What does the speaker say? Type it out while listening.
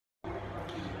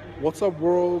What's up,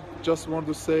 world? Just wanted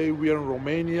to say we are in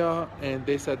Romania, and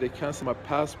they said they canceled my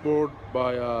passport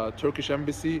by Turkish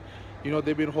embassy. You know,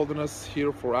 they've been holding us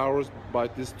here for hours by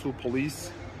these two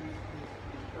police.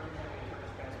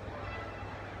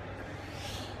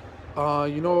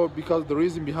 Because the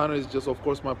reason behind it is just, of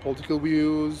course, my political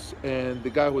views, and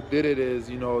the guy who did it is,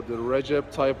 the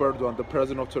Recep Tayyip Erdogan, the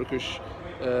president of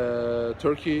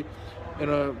Turkey.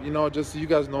 Just you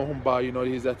guys know him by,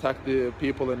 he's attacked the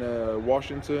people in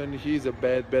Washington. He's a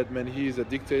bad man. He's a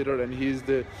dictator, and he's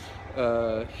the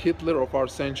Hitler of our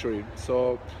century.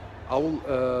 So I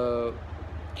will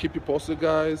keep you posted,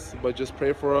 guys, but just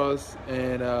pray for us,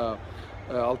 and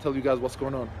I'll tell you guys what's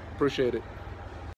going on. Appreciate it.